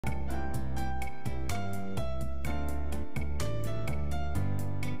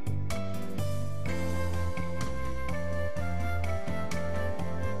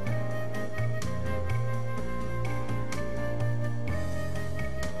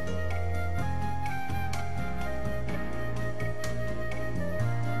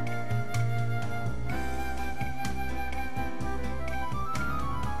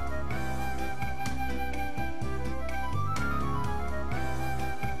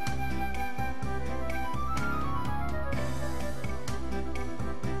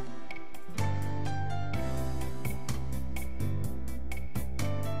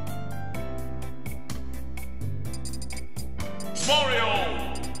Mario,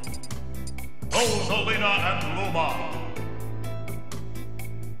 Rosalina and Luma.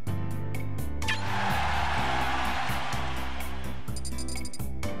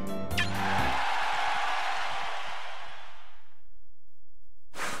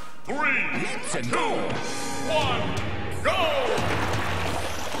 Three, two, one, go!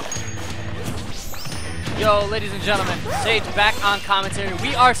 Yo, ladies and gentlemen, Sage back on commentary.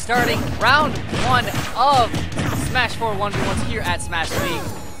 We are starting round 1 of Smash 4 1v1s here at Smash League.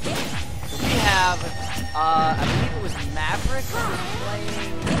 We have, I believe it was Maverick who was playing.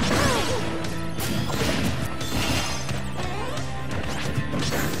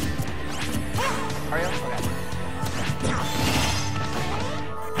 Mario? Okay.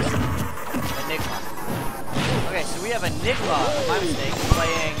 Nygma. Okay, so we have a Nygma, my mistake,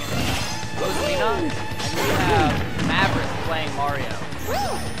 playing Rosalina, and we have Maverick playing Mario.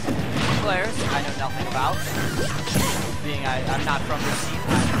 Two players I know nothing about, being I'm not from this scene,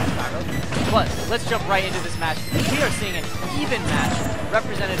 I'm from Chicago. But let's jump right into this match. We are seeing an even match,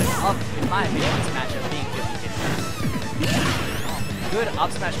 representative of, in my opinion, this matchup being 50-50. Good up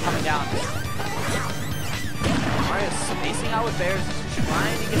smash coming down. Mario's spacing out with bears,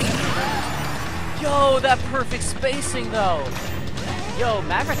 trying to get some conversions. Yo, that perfect spacing though! Yo,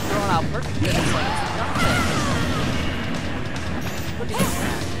 Maverick throwing out perfect hits like it's nothing. Look at this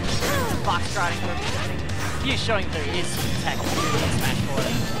man. Fox trotting perfect hitting. He is showing there is some tech here in Smash 4.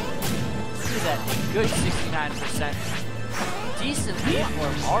 He's at a good 69%. Decent lead for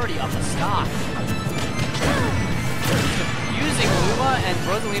him, already up a stock. Using Luma and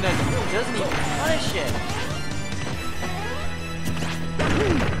Rosalina doesn't even punish it.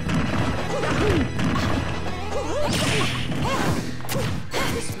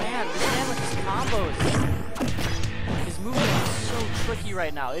 This man with his combos. His movement is so tricky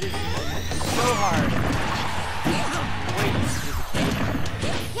right now. It is so hard. Wait,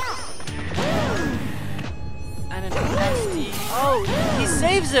 and an SD. Oh, he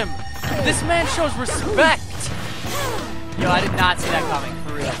saves him! This man shows respect! Yo, I did not see that coming,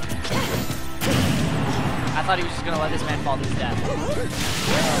 for real. I thought he was just gonna let this man fall to his death.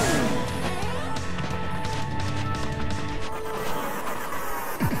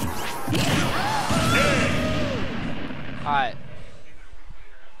 Alright.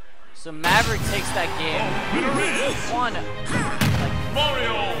 So Maverick takes that game. One,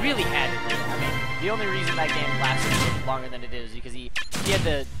 like, really handedly. I mean, the only reason that game lasted longer than it is because he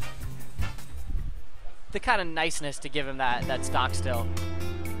had the kind of niceness to give him that stock still.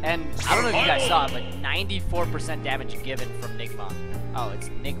 And I don't know if you guys saw it, but 94% damage given from Nygma. Oh, it's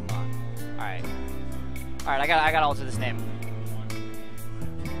Nygma. Alright. Alright, I gotta alter this name.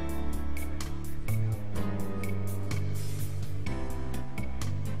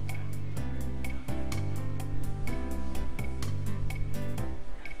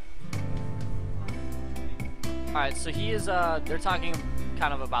 Alright, so he is, they're talking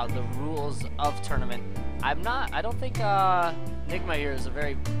kind of about the rules of tournament. I don't think, Nygma here is a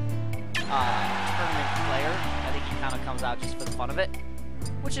very, tournament player. I think he kind of comes out just for the fun of it,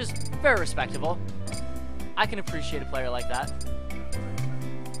 which is very respectable. I can appreciate a player like that.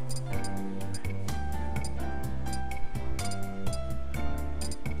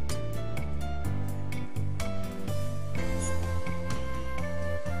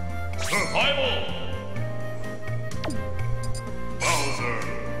 Survival! Bowser!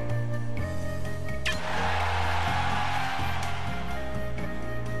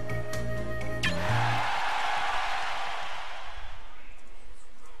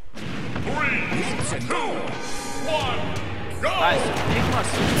 Alright, so Nygma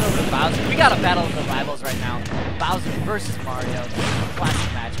switches over to Bowser. We got a battle of the rivals right now. Bowser versus Mario.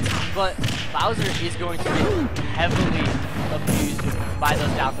 Classic match. But Bowser is going to get heavily abused by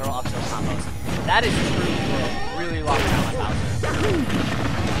those down throw up throw combos. That is true for a really long time on Bowser.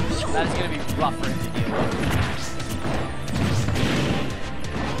 That is going to be rough for him to deal with.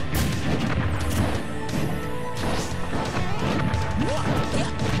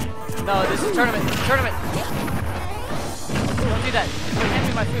 No, this is tournament. Tournament. Don't do that. Don't hand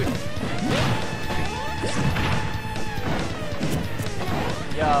me my food.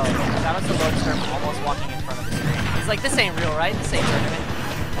 Yo, shout out to Loadster almost walking in front of the screen. He's like, this ain't real, right? This ain't tournament.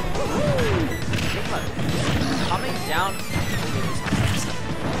 Coming down.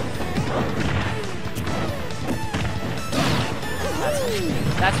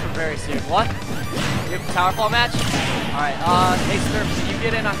 That's for very serious. What? We have a tower fall match? Alright, hey Sturp, can you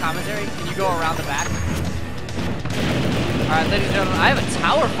get in on commentary? Can you go around the back? Alright, ladies and gentlemen, I have a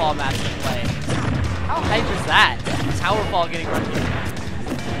tower fall match to play. How hype is that? Tower fall getting run here.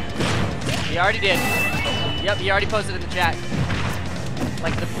 He already did. Yep, he already posted in the chat.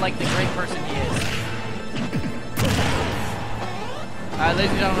 like the great person he is. Alright,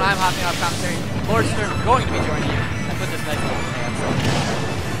 ladies and gentlemen, I'm hopping off commentary. Lord Stern going to be joining you. I put this nice little hand.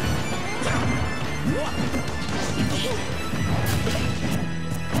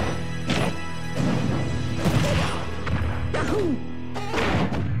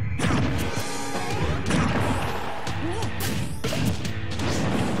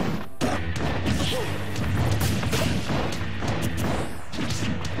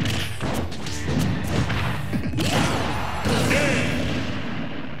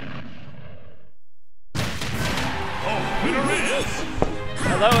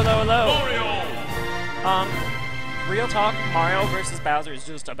 Hello. Mario. Real talk, Mario versus Bowser is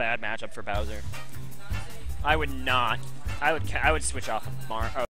just a bad matchup for Bowser. I would switch off Mario.